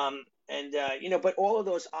 But all of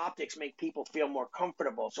those optics make people feel more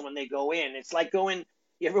comfortable. So when they go in, it's like you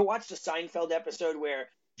ever watch the Seinfeld episode where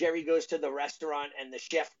Jerry goes to the restaurant and the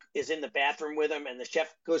chef is in the bathroom with him, and the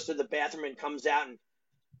chef goes to the bathroom and comes out and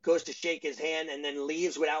goes to shake his hand and then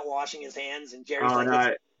leaves without washing his hands. And Jerry's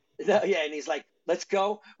and he's like, let's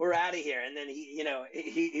go, we're out of here. And then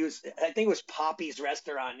he was, I think it was Poppy's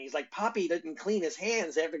restaurant, and he's like, Poppy didn't clean his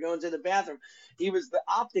hands after going to the bathroom. The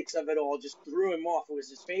optics of it all just threw him off. It was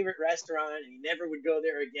his favorite restaurant and he never would go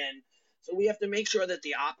there again. So we have to make sure that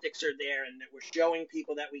the optics are there and that we're showing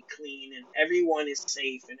people that we clean and everyone is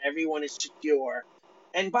safe and everyone is secure.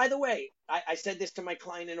 And by the way, I said this to my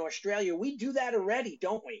client in Australia, we do that already,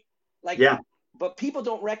 don't we? But people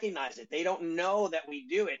don't recognize it. They don't know that we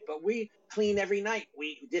do it, but we clean every night.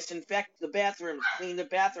 We disinfect the bathrooms, clean the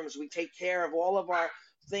bathrooms. We take care of all of our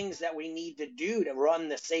things that we need to do to run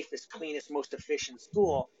the safest, cleanest, most efficient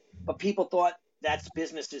school. But people thought that's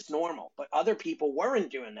business as normal, but other people weren't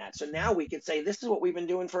doing that. So now we could say, this is what we've been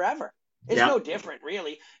doing forever. It's no different,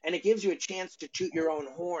 really. And it gives you a chance to toot your own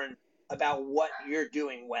horn about what you're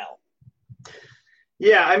doing well.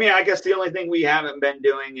 Yeah, I mean, I guess the only thing we haven't been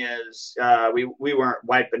doing is we weren't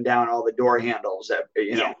wiping down all the door handles,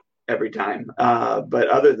 every time. But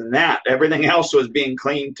other than that, everything else was being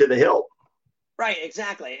cleaned to the hilt. Right,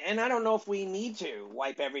 exactly. And I don't know if we need to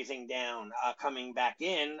wipe everything down coming back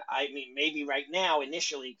in. I mean, maybe right now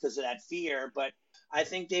initially because of that fear, but I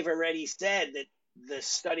think they've already said that the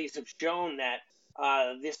studies have shown that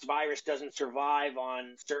this virus doesn't survive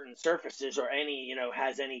on certain surfaces or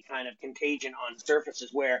has any kind of contagion on surfaces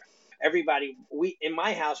where in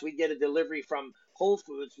my house, we get a delivery from Whole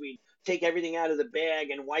Foods. We take everything out of the bag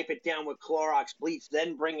and wipe it down with Clorox bleach,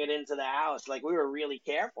 then bring it into the house. Like, we were really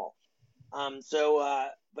careful.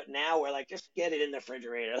 But now we're like, just get it in the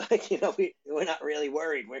refrigerator. We're not really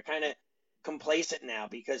worried. We're kind of complacent now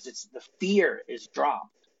because the fear is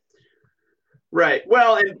dropped. Right.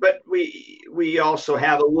 Well, but we also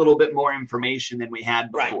have a little bit more information than we had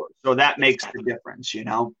before. Right. So that makes the difference,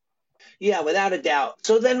 Yeah, without a doubt.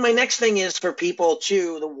 So then my next thing is for people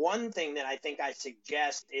too, the one thing that I think I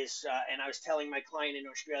suggest is, and I was telling my client in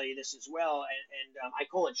Australia this as well, and I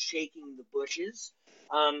call it shaking the bushes.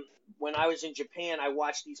 When I was in Japan, I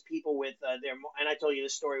watched these people with and I told you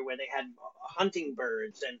this story where they had hunting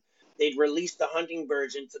birds, and they'd release the hunting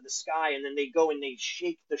birds into the sky, and then they'd go and they'd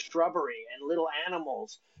shake the shrubbery, and little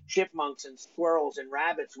animals, chipmunks and squirrels and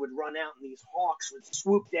rabbits would run out, and these hawks would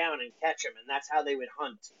swoop down and catch them, and that's how they would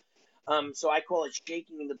hunt. So I call it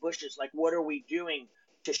shaking the bushes. Like, what are we doing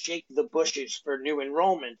to shake the bushes for new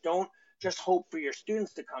enrollment? Don't just hope for your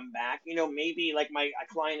students to come back. Maybe like a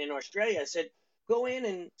client in Australia said, go in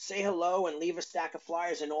and say hello and leave a stack of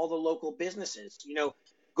flyers in all the local businesses.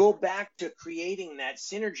 Go back to creating that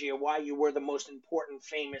synergy of why you were the most important,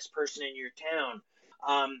 famous person in your town.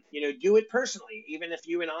 Do it personally. Even if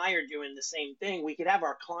you and I are doing the same thing, we could have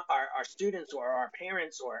our students or our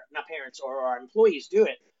parents, or not parents, or our employees do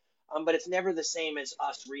it. But it's never the same as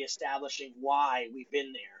us reestablishing why we've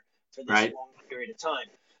been there for this long period of time.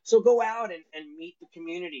 So go out and meet the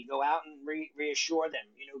community. Go out and reassure them.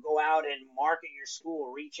 Go out and market your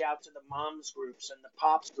school. Reach out to the moms groups and the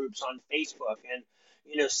pops groups on Facebook, and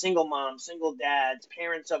single moms, single dads,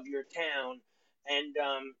 parents of your town, and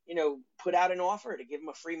put out an offer to give them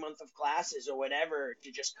a free month of classes or whatever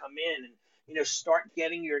to just come in and start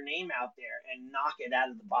getting your name out there and knock it out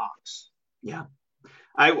of the box. Yeah.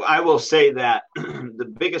 I will say that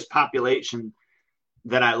the biggest population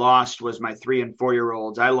that I lost was my 3 and 4 year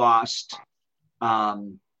olds. I lost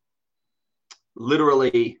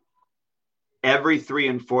literally every 3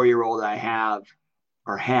 and 4 year old I have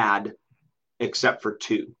or had, except for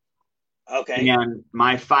 2. Okay. And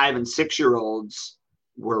my 5 and 6 year olds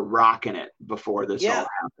were rocking it before this all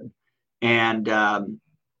happened. And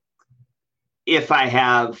if I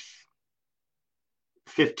have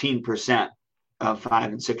 15% of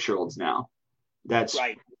 5 and 6 year olds now, that's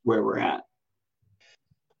where we're at.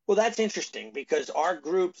 Well, that's interesting because our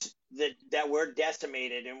groups that were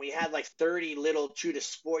decimated, and we had like 30 little 2 to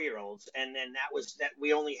 4 year olds, and then that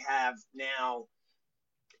we only have now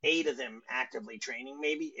 8 of them actively training,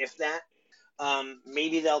 maybe if that.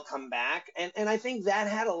 Maybe they'll come back, and I think that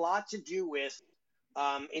had a lot to do with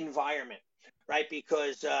environment, right?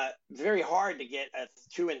 Because it's very hard to get a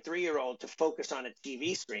 2 and 3 year old to focus on a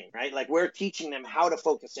TV screen, right? Like we're teaching them how to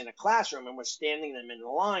focus in a classroom, and we're standing them in the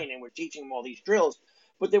line, and we're teaching them all these drills.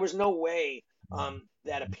 But there was no way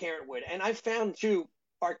that a parent would. And I found too,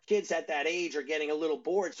 our kids at that age are getting a little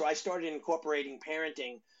bored, so I started incorporating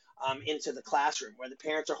parenting into the classroom, where the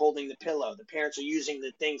parents are holding the pillow, the parents are using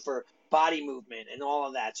the thing for body movement and all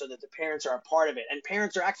of that, so that the parents are a part of it, and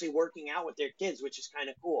parents are actually working out with their kids, which is kind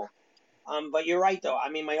of cool. But you're right, though.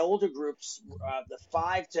 I mean, my older groups, the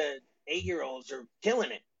 5 to 8 year olds are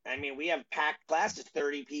killing it. I mean, we have packed classes,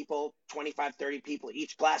 30 people, 25, 30 people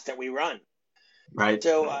each class that we run. Right.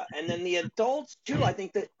 So, and then the adults too, I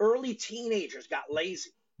think the early teenagers got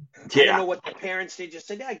lazy. Yeah. I don't know what the parents did. Just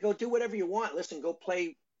said, yeah, go do whatever you want. Listen, go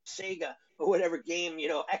play Sega or whatever game,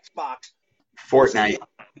 Xbox. Fortnite.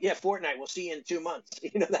 Fortnite. We'll see you in 2 months.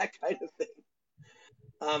 That kind of thing.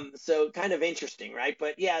 So kind of interesting, right?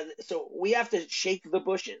 But yeah, so we have to shake the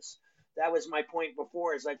bushes. That was my point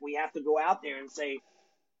before, is like we have to go out there and say,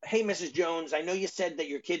 hey, Mrs. Jones, I know you said that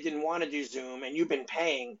your kid didn't want to do Zoom and you've been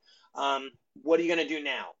paying. What are you going to do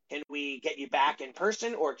now? Can we get you back in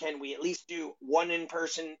person, or can we at least do one in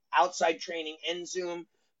person outside training and Zoom?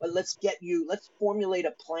 But let's formulate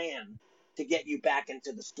a plan to get you back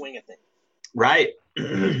into the swing of things. Right.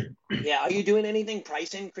 Yeah. Are you doing anything,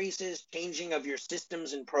 price increases, changing of your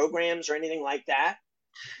systems and programs or anything like that?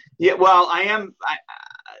 Yeah, well, I am.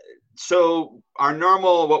 So our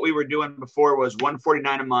normal, what we were doing before was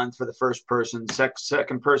 $149 a month for the first person.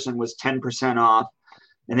 Second person was 10% off.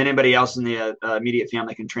 And then anybody else in the immediate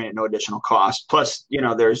family can train at no additional cost. Plus,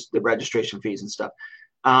 there's the registration fees and stuff.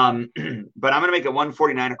 But I'm going to make it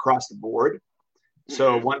 $149 across the board.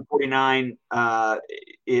 So $149,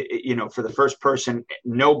 for the first person,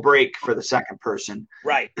 no break for the second person.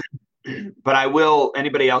 Right. But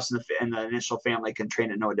anybody else in the initial family can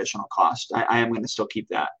train at no additional cost. I am going to still keep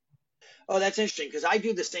that. Oh, that's interesting, because I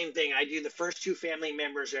do the same thing. I do the first 2 family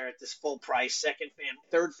members are at this full price.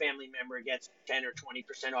 Third family member gets 10 or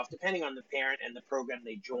 20% off, depending on the parent and the program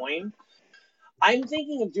they join. I'm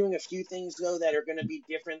thinking of doing a few things, though, that are going to be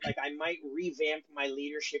different. Like I might revamp my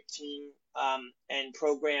leadership team and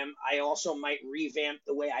program. I also might revamp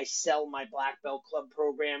the way I sell my Black Belt Club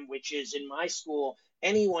program, which is in my school,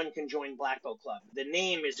 anyone can join Black Belt Club. The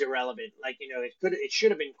name is irrelevant. Like, it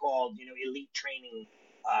should have been called, Elite Training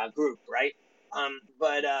Group, right?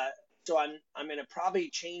 So I'm going to probably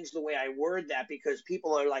change the way I word that, because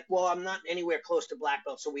people are like, well, I'm not anywhere close to Black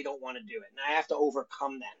Belt, so we don't want to do it. And I have to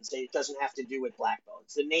overcome that and say it doesn't have to do with Black Belt.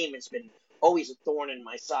 It's the name has been always a thorn in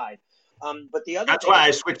my side. But the other That's why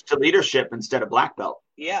I switched to leadership instead of Black Belt.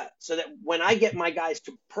 Yeah, so that when I get my guys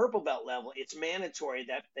to purple belt level, it's mandatory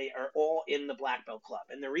that they are all in the Black Belt Club.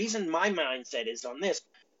 And the reason my mindset is on this,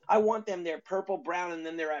 I want them, they're purple, brown, and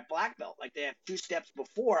then they're at black belt. Like they have 2 steps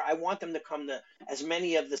before. I want them to come to as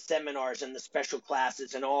many of the seminars and the special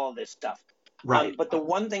classes and all of this stuff. Right. But the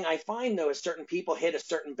one thing I find, though, is certain people hit a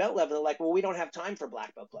certain belt level. They're like, well, we don't have time for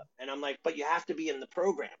Black Belt Club. And I'm like, but you have to be in the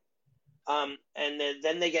program. And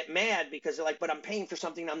then they get mad because they're like, but I'm paying for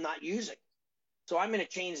something I'm not using. So I'm going to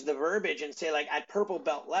change the verbiage and say, like, at purple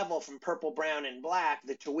belt level, from purple, brown, and black,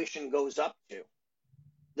 the tuition goes up to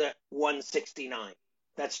the $169.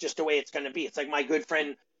 That's just the way it's going to be. It's like my good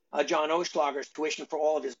friend John Oschlager's tuition for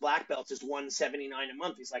all of his black belts is $179 a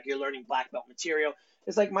month. He's like, you're learning black belt material.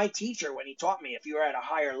 It's like my teacher, when he taught me, if you were at a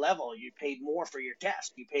higher level, you paid more for your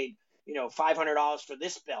test. You paid, $500 for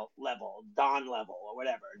this belt level, Don level, or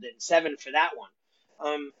whatever, then $7 for that one.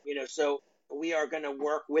 So we are going to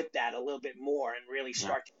work with that a little bit more and really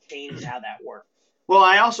start to change how that works. Well,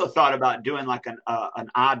 I also thought about doing like an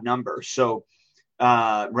odd number. So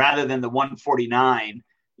rather than the 149,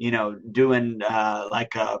 doing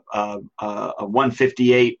like a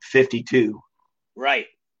 158.52. Right.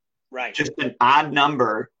 Just an odd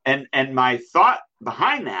number. And my thought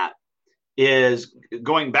behind that is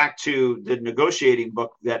going back to the negotiating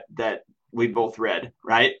book that we both read,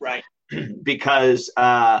 right? Right. Because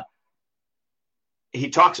he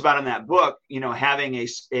talks about in that book, having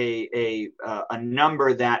a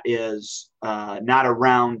number that is not a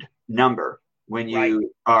round number when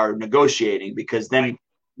you are negotiating, because then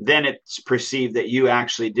it's perceived that you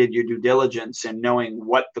actually did your due diligence and knowing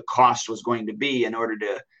what the cost was going to be in order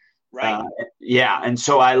to, and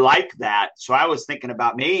so I like that. So I was thinking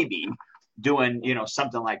about maybe doing,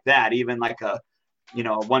 something like that, even like a a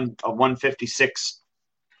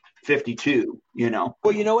 156.52,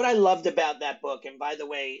 Well, you know what I loved about that book, and by the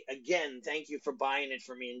way, again, thank you for buying it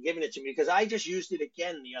for me and giving it to me, because I just used it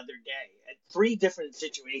again the other day at 3 different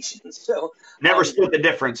situations. So Never Split the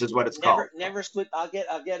Difference is what it's called. Never split. I'll get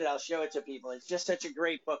it. I'll show it to people. It's just such a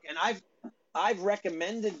great book, and I've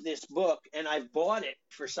recommended this book, and I've bought it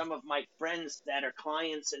for some of my friends that are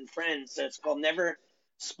clients and friends. So it's called Never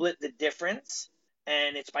Split the Difference,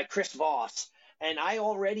 and it's by Chris Voss. And I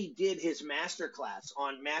already did his masterclass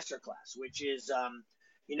on Masterclass, which is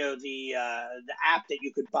the app that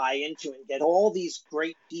you could buy into and get all these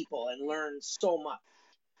great people and learn so much.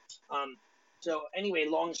 So anyway,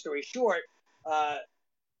 long story short,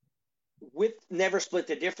 with Never Split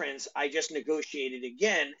the Difference, I just negotiated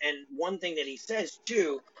again. And one thing that he says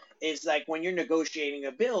too is, like, when you're negotiating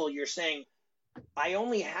a bill, you're saying, I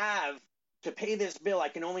only have to pay this bill. I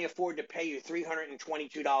can only afford to pay you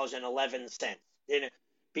 $322.11,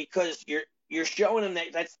 because you're showing them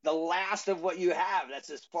that that's the last of what you have.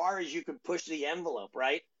 That's as far as you can push the envelope,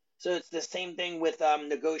 right? So it's the same thing with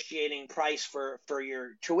negotiating price for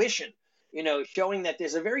your tuition. Showing that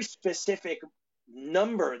there's a very specific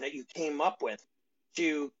number that you came up with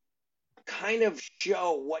to kind of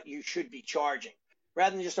show what you should be charging,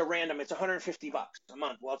 rather than just a random, it's $150 a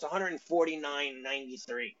month. Well, it's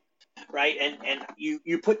 $149.93, right? And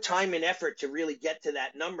you put time and effort to really get to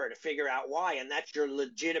that number to figure out why, and that's your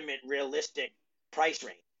legitimate, realistic price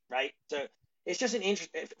range, right? So it's just an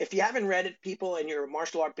interest. If you haven't read it, people, and you're a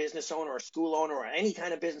martial art business owner or a school owner or any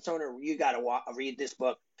kind of business owner, you got to read this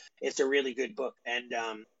book. It's a really good book, and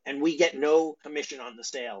we get no commission on the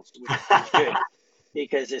sales, which is good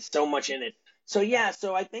because there's so much in it. So yeah,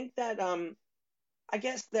 so I think that I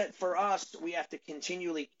guess that for us, we have to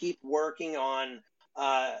continually keep working on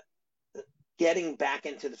getting back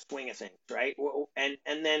into the swing of things, right? And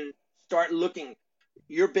then start looking.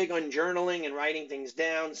 You're big on journaling and writing things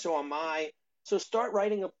down. So am I. So start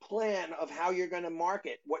writing a plan of how you're going to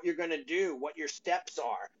market, what you're going to do, what your steps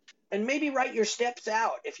are. And maybe write your steps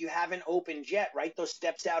out. If you haven't opened yet, write those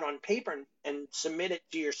steps out on paper and submit it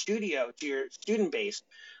to your studio, to your student base.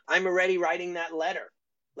 I'm already writing that letter.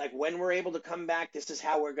 Like, when we're able to come back, this is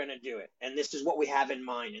how we're going to do it. And this is what we have in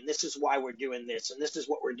mind. And this is why we're doing this. And this is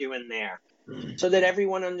what we're doing there. So that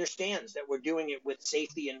everyone understands that we're doing it with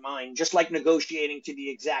safety in mind, just like negotiating to the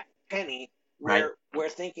exact penny. Right. We're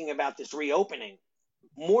thinking about this reopening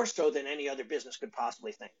more so than any other business could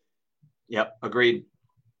possibly think. Yep. Agreed.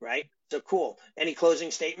 Right. So cool. Any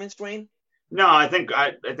closing statements, Duane? No, I think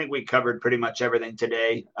we covered pretty much everything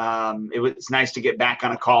today. It was nice to get back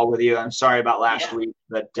on a call with you. I'm sorry about last week,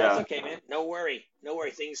 but that's okay, man. No worry.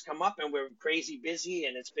 Things come up, and we're crazy busy,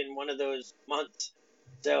 and it's been one of those months.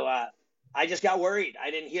 So I just got worried.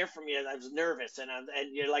 I didn't hear from you. I was nervous, and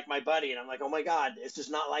you're like my buddy, and I'm like, oh my God, it's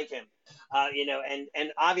just not like him,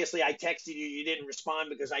 And obviously, I texted you. You didn't respond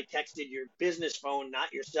because I texted your business phone,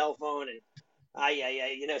 not your cell phone, and.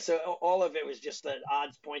 So all of it was just the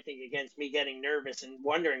odds pointing against me getting nervous and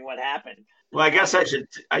wondering what happened. Well, I guess I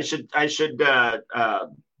should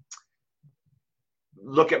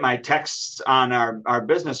look at my texts on our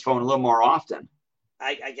business phone a little more often.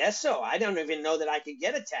 I guess so. I don't even know that I could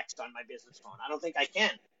get a text on my business phone. I don't think I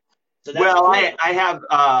can. So I have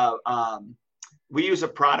we use a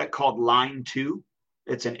product called Line 2.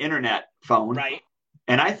 It's an internet phone. Right.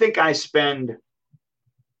 And I think I spend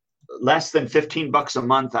less than $15 a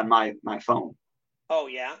month on my phone. Oh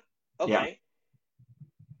yeah. Okay. Yeah.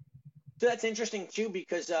 So that's interesting too,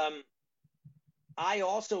 because I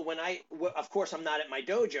also, of course I'm not at my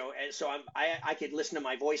dojo, and so I could listen to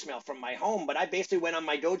my voicemail from my home, but I basically went on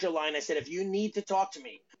my dojo line. I said, if you need to talk to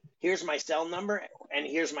me, here's my cell number and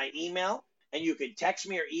here's my email, and you could text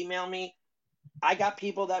me or email me. I got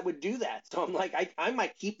people that would do that. So I'm like, I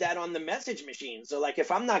might keep that on the message machine. So like, if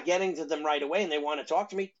I'm not getting to them right away and they want to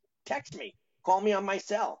talk to me, text me, call me on my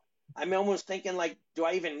cell. I'm almost thinking, like, do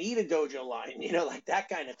I even need a dojo line? Like that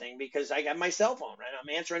kind of thing, because I got my cell phone, right? I'm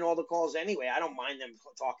answering all the calls anyway. I don't mind them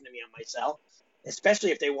talking to me on my cell,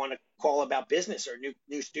 especially if they want to call about business or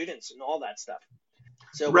new students and all that stuff.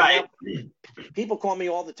 So right. People call me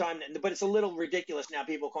all the time, but it's a little ridiculous now.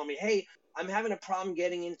 People call me, hey, I'm having a problem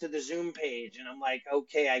getting into the Zoom page. And I'm like,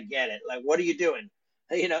 okay, I get it. Like, what are you doing?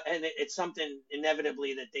 And it's something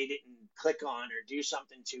inevitably that they didn't click on or do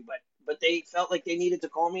something to, but they felt like they needed to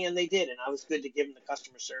call me, and they did. And I was good to give them the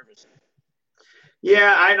customer service.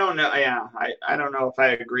 Yeah, I don't know. Yeah, I don't know if I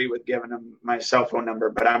agree with giving them my cell phone number,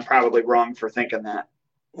 but I'm probably wrong for thinking that.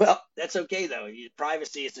 Well, that's okay, though.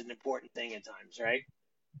 Privacy is an important thing at times, right?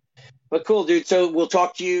 But cool, dude. So we'll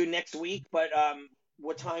talk to you next week. But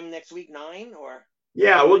what time next week? 9 or?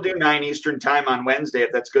 Yeah, we'll do 9 Eastern time on Wednesday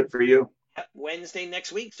if that's good for you. Wednesday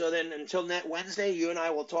next week. So then until that Wednesday, you and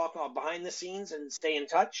I will talk behind the scenes and stay in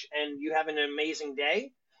touch. And you have an amazing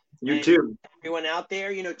day. You And too. everyone out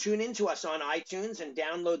there, tune into us on iTunes and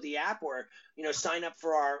download the app, or, sign up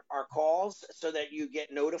for our calls so that you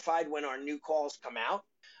get notified when our new calls come out.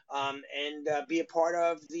 And be a part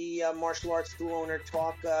of the Martial Arts School Owner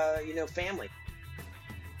Talk, family.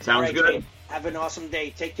 Sounds good. Jay, have an awesome day.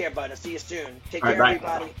 Take care, bud. I'll see you soon. Take All care, right,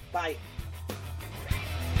 bye. everybody. Bye.